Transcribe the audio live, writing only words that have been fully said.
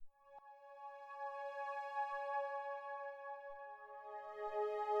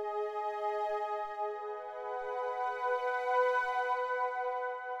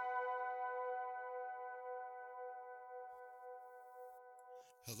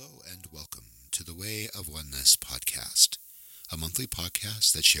Hello and welcome to the Way of Oneness podcast, a monthly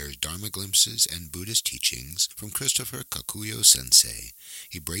podcast that shares Dharma glimpses and Buddhist teachings from Christopher Kakuyo Sensei,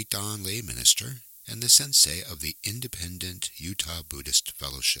 a Bright Dawn lay minister and the sensei of the Independent Utah Buddhist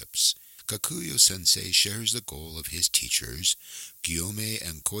Fellowships. Kakuyo Sensei shares the goal of his teachers, Gyome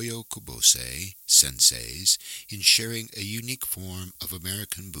and Koyo Kubose senseis, in sharing a unique form of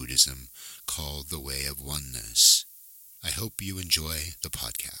American Buddhism called the Way of Oneness. I hope you enjoy the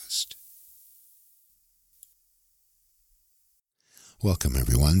podcast. Welcome,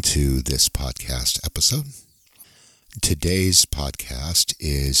 everyone, to this podcast episode. Today's podcast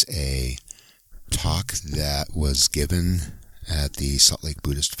is a talk that was given at the Salt Lake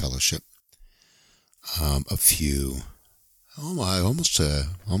Buddhist Fellowship almost a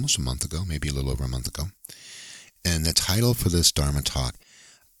month ago, maybe a little over a month ago. And the title for this Dharma talk,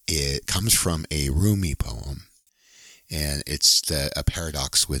 it comes from a Rumi poem. And it's a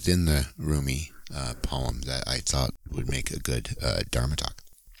paradox within the Rumi poem that I thought would make a good Dharma talk.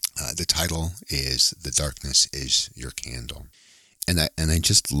 The title is "The Darkness is Your Candle." And I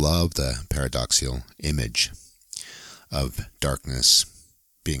just love the paradoxical image of darkness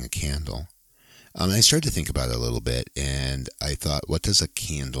being a candle. I started to think about it a little bit, and I thought, what does a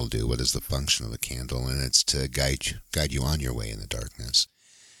candle do? What is the function of a candle? And it's to guide you on your way in the darkness.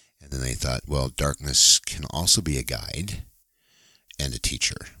 And then I thought, well, darkness can also be a guide and a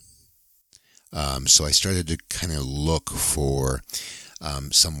teacher. So I started to kind of look for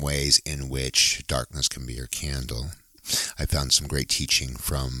some ways in which darkness can be your candle. I found some great teaching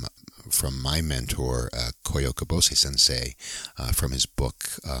from my mentor, Koyo Kubose Sensei, from his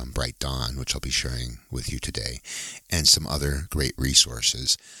book, Bright Dawn, which I'll be sharing with you today, and some other great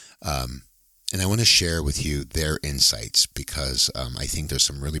resources. And I want to share with you their insights because I think there's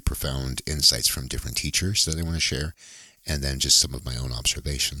some really profound insights from different teachers that I want to share, and then just some of my own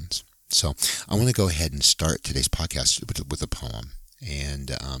observations. So I want to go ahead and start today's podcast with a poem. And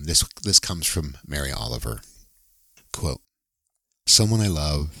this comes from Mary Oliver. Quote, "Someone I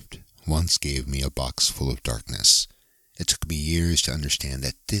loved once gave me a box full of darkness. It took me years to understand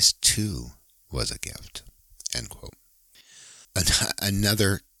that this too was a gift." End quote.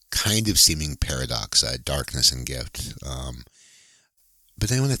 Another kind of seeming paradox, darkness and gift. But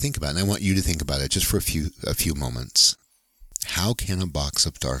I want to think about it, and I want you to think about it just for a few moments. How can a box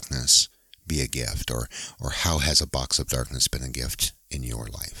of darkness be a gift, or how has a box of darkness been a gift in your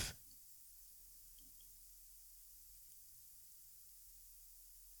life?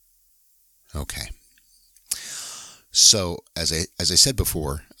 Okay. So, as I said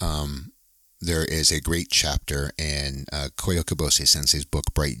before, there is a great chapter in Koyo Kubose Sensei's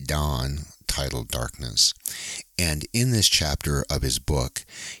book, Bright Dawn, titled Darkness. And in this chapter of his book,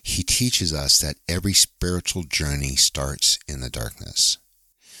 he teaches us that every spiritual journey starts in the darkness.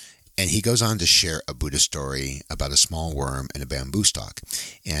 And he goes on to share a Buddha story about a small worm in a bamboo stalk.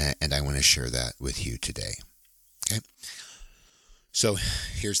 And I want to share that with you today. Okay? So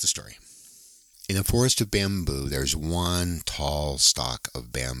here's the story. In a forest of bamboo, there's one tall stalk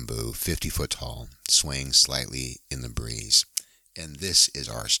of bamboo, 50 foot tall, swaying slightly in the breeze. And this is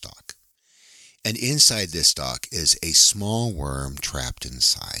our stalk. And inside this stalk is a small worm trapped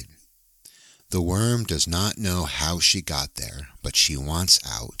inside. The worm does not know how she got there, but she wants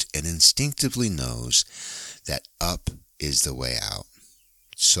out and instinctively knows that up is the way out.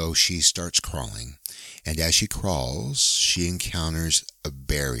 So she starts crawling, and as she crawls, she encounters a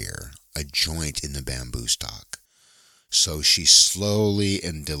barrier, a joint in the bamboo stalk. So she slowly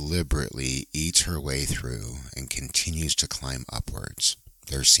and deliberately eats her way through and continues to climb upwards.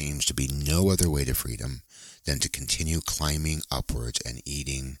 There seems to be no other way to freedom than to continue climbing upwards and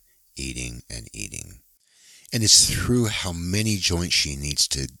eating, and eating. And it's through how many joints she needs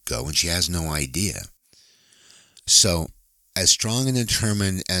to go, and she has no idea. So, as strong and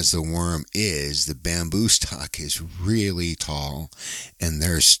determined as the worm is, the bamboo stalk is really tall, and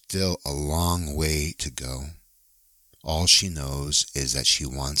there's still a long way to go. All she knows is that she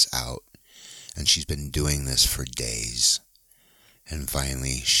wants out, and she's been doing this for days. And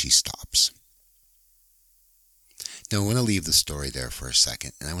finally, she stops. Now, I want to leave the story there for a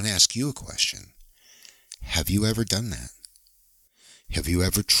second, and I want to ask you a question. Have you ever done that? Have you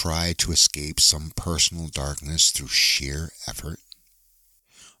ever tried to escape some personal darkness through sheer effort?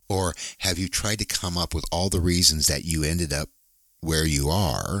 Or have you tried to come up with all the reasons that you ended up where you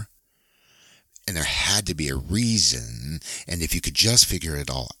are, and there had to be a reason, and if you could just figure it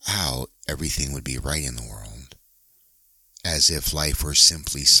all out, everything would be right in the world? As if life were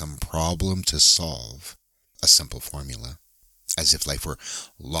simply some problem to solve, a simple formula. As if life were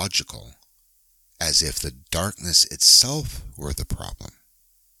logical. As if the darkness itself were the problem.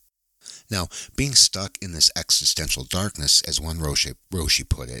 Now, being stuck in this existential darkness, as one Roshi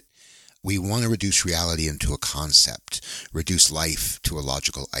put it, we want to reduce reality into a concept, reduce life to a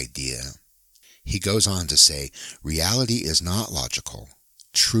logical idea. He goes on to say, reality is not logical.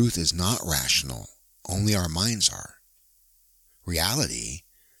 Truth is not rational. Only our minds are. Reality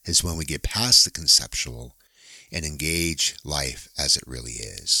is when we get past the conceptual and engage life as it really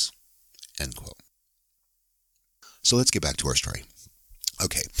is. End quote. So let's get back to our story.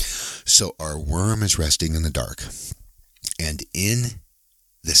 Okay, so our worm is resting in the dark, and in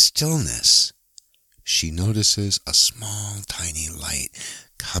the stillness, she notices a small, tiny light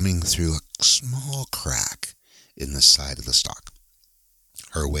coming through a small crack in the side of the stalk,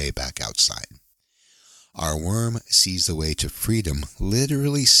 her way back outside. Our worm sees the way to freedom,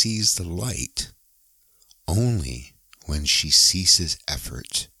 literally sees the light, only when she ceases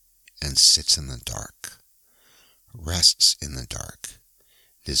effort and sits in the dark, rests in the dark,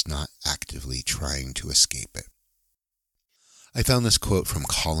 is not actively trying to escape it. I found this quote from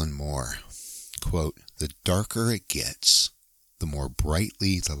Colin Moore. Quote, "The darker it gets, the more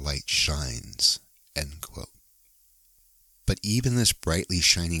brightly the light shines." End quote. But even this brightly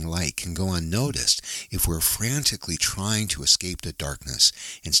shining light can go unnoticed if we're frantically trying to escape the darkness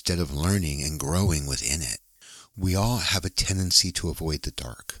instead of learning and growing within it. We all have a tendency to avoid the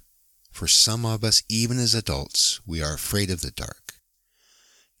dark. For some of us, even as adults, we are afraid of the dark.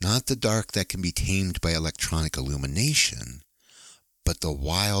 Not the dark that can be tamed by electronic illumination, but the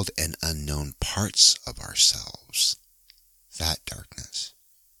wild and unknown parts of ourselves. That darkness.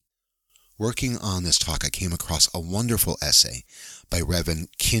 Working on this talk, I came across a wonderful essay by Reverend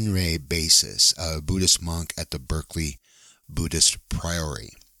Kinrei Basis, a Buddhist monk at the Berkeley Buddhist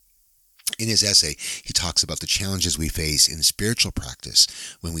Priory. In his essay, he talks about the challenges we face in spiritual practice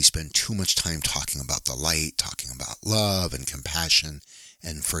when we spend too much time talking about the light, talking about love and compassion,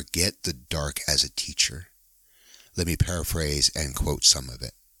 and forget the dark as a teacher. Let me paraphrase and quote some of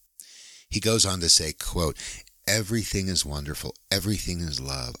it. He goes on to say, quote, "Everything is wonderful. Everything is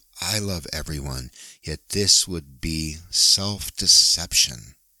love. I love everyone. Yet this would be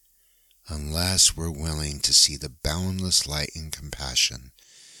self-deception unless we're willing to see the boundless light and compassion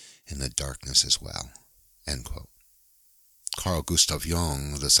in the darkness as well." End quote. Carl Gustav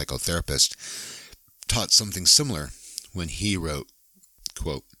Jung, the psychotherapist, taught something similar when he wrote,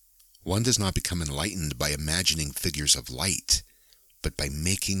 quote, "One does not become enlightened by imagining figures of light, but by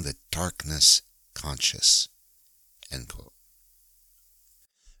making the darkness conscious." End quote.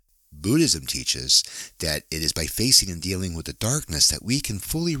 Buddhism teaches that it is by facing and dealing with the darkness that we can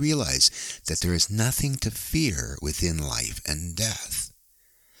fully realize that there is nothing to fear within life and death.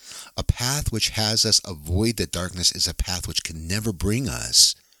 A path which has us avoid the darkness is a path which can never bring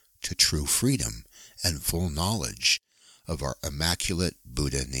us to true freedom and full knowledge of our immaculate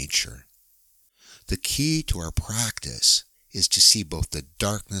Buddha nature. The key to our practice is to see both the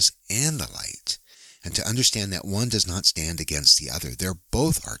darkness and the light, and to understand that one does not stand against the other. They're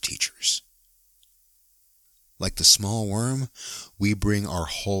both our teachers. Like the small worm, we bring our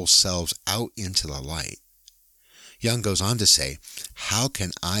whole selves out into the light. Jung goes on to say, "How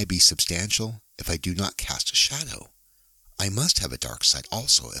can I be substantial if I do not cast a shadow? I must have a dark side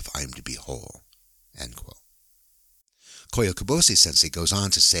also if I am to be whole." End quote. Koyo Kubose Sensei goes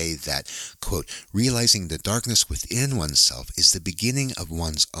on to say that, quote, "Realizing the darkness within oneself is the beginning of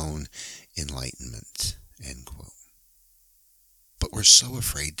one's own enlightenment." End quote. But we're so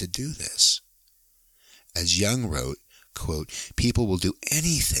afraid to do this. As Jung wrote, quote, "People will do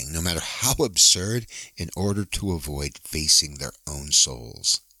anything, no matter how absurd, in order to avoid facing their own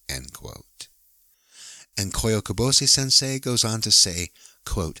souls." End quote. And Koyo Kubose Sensei goes on to say,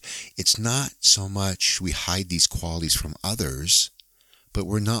 quote, "It's not so much we hide these qualities from others, but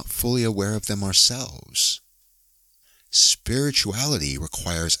we're not fully aware of them ourselves. Spirituality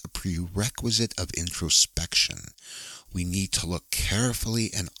requires a prerequisite of introspection. We need to look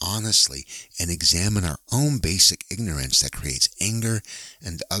carefully and honestly and examine our own basic ignorance that creates anger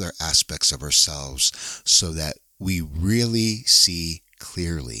and other aspects of ourselves so that we really see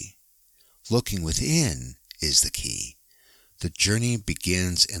clearly. Looking within is the key. The journey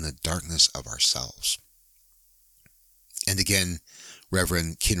begins in the darkness of ourselves." And again,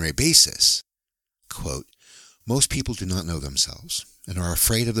 Reverend Kinrei Basis, quote, "Most people do not know themselves and are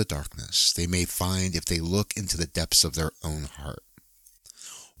afraid of the darkness they may find if they look into the depths of their own heart.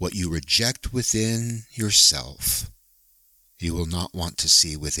 What you reject within yourself, you will not want to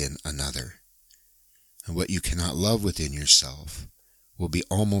see within another. And what you cannot love within yourself will be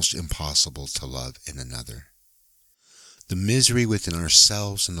almost impossible to love in another. The misery within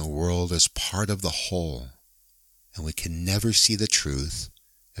ourselves and the world is part of the whole, and we can never see the truth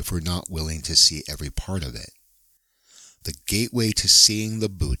if we're not willing to see every part of it. The gateway to seeing the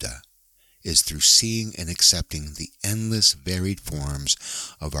Buddha is through seeing and accepting the endless varied forms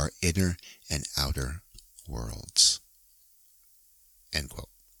of our inner and outer worlds. End quote.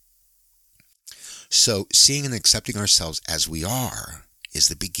 So, seeing and accepting ourselves as we are is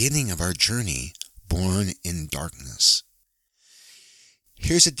the beginning of our journey born in darkness.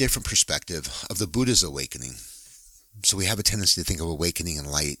 Here's a different perspective of the Buddha's awakening. So we have a tendency to think of awakening and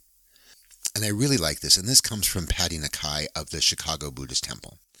light. And I really like this. And this comes from Patty Nakai of the Chicago Buddhist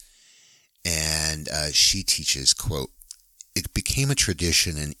Temple. And she teaches, quote, "It became a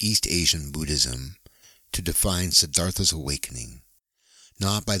tradition in East Asian Buddhism to define Siddhartha's awakening,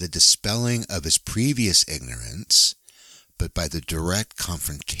 not by the dispelling of his previous ignorance, but by the direct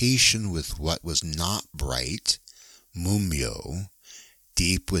confrontation with what was not bright, mummyo,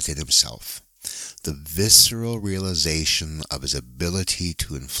 deep within himself, the visceral realization of his ability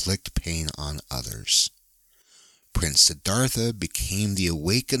to inflict pain on others. Prince Siddhartha became the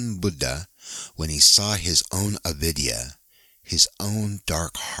awakened Buddha when he saw his own avidya, his own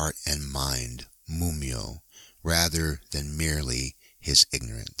dark heart and mind, mummyo, rather than merely his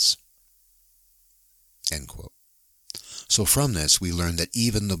ignorance." End quote. So from this, we learn that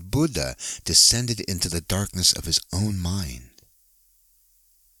even the Buddha descended into the darkness of his own mind.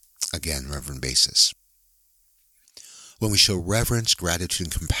 Again, reverent basis. When we show reverence, gratitude,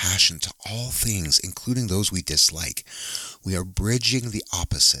 and compassion to all things, including those we dislike, we are bridging the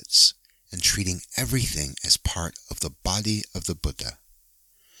opposites and treating everything as part of the body of the Buddha.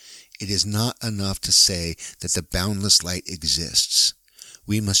 It is not enough to say that the boundless light exists.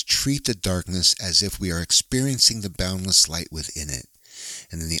 We must treat the darkness as if we are experiencing the boundless light within it,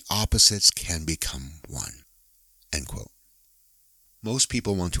 and then the opposites can become one. End quote. Most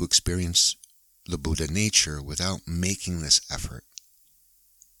people want to experience the Buddha nature without making this effort.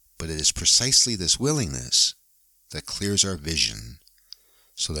 But it is precisely this willingness that clears our vision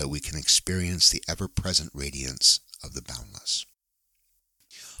so that we can experience the ever-present radiance of the boundless.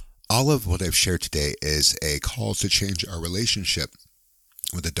 All of what I've shared today is a call to change our relationship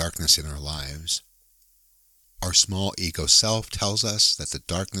with the darkness in our lives. Our small ego self tells us that the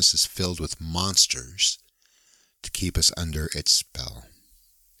darkness is filled with monsters to keep us under its spell.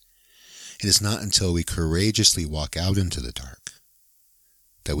 It is not until we courageously walk out into the dark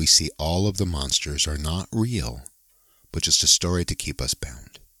that we see all of the monsters are not real, but just a story to keep us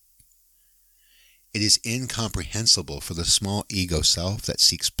bound. It is incomprehensible for the small ego self that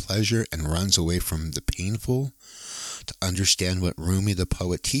seeks pleasure and runs away from the painful to understand what Rumi the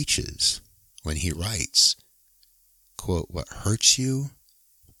poet teaches when he writes, quote, "What hurts you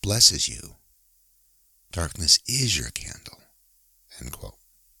blesses you. Darkness is your candle." End quote.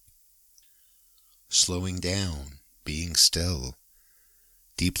 Slowing down, being still,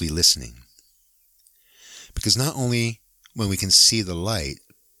 deeply listening. Because not only when we can see the light,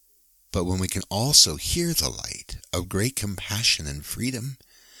 but when we can also hear the light of great compassion and freedom,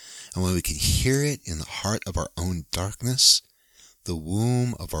 and when we can hear it in the heart of our own darkness, the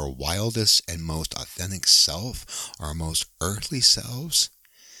womb of our wildest and most authentic self, our most earthly selves,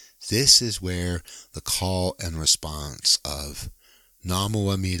 this is where the call and response of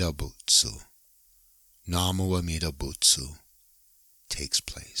Namo Amida Butsu, Namo Amida Butsu takes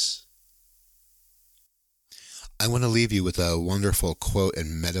place. I want to leave you with a wonderful quote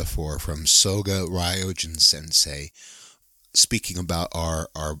and metaphor from Soga Ryojin Sensei speaking about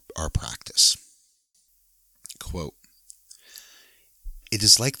our practice. Quote, "It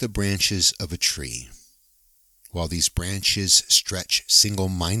is like the branches of a tree. While these branches stretch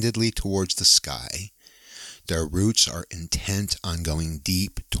single-mindedly towards the sky, their roots are intent on going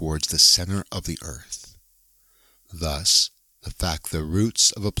deep towards the center of the earth. Thus, the fact the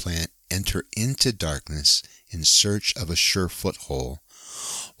roots of a plant enter into darkness in search of a sure foothold,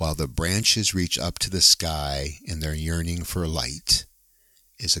 while the branches reach up to the sky in their yearning for light,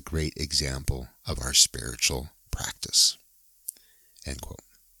 is a great example of our spiritual practice." End quote.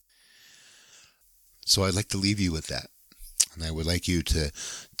 So I'd like to leave you with that. And I would like you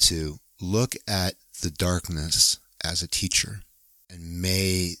to look at the darkness as a teacher. And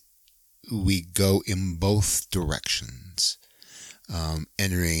may we go in both directions,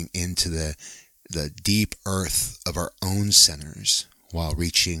 entering into the deep earth of our own centers while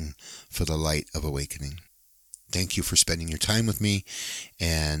reaching for the light of awakening. Thank you for spending your time with me.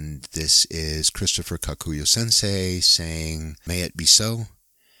 And this is Christopher Kakuyo Sensei saying, may it be so,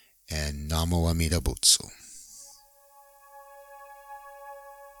 and Namo Amida Butsu.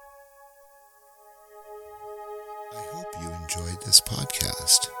 I hope you enjoyed this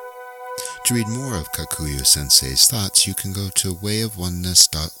podcast. To read more of Kakuyu Sensei's thoughts, you can go to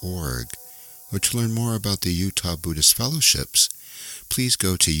wayofoneness.org, or to learn more about the Utah Buddhist Fellowships, please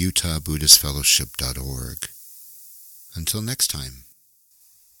go to utahbuddhistfellowship.org. Until next time.